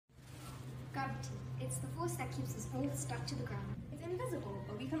Gravity. It's the force that keeps us all stuck to the ground. It's invisible,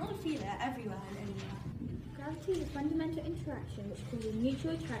 but we can all feel it everywhere and anywhere. Gravity is a fundamental interaction which causes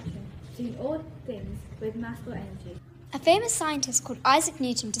mutual attraction between all things with mass or energy. A famous scientist called Isaac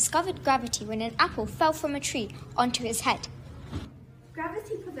Newton discovered gravity when an apple fell from a tree onto his head.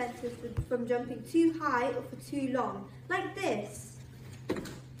 Gravity prevents us from jumping too high or for too long, like this.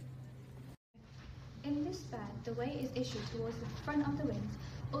 In this bird, the weight is issued towards the front of the wings.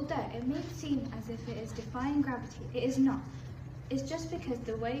 Although it may seem as if it is defying gravity, it is not. It's just because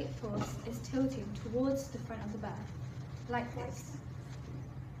the weight force is tilting towards the front of the bird, like this.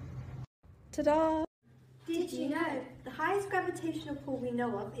 Ta-da! Did you know the highest gravitational pull we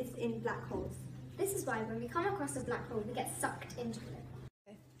know of is in black holes? This is why when we come across a black hole, we get sucked into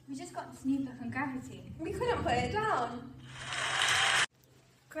it. We just got this new book on gravity. We couldn't put it down.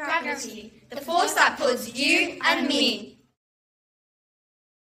 Gravity, the force that pulls you and me.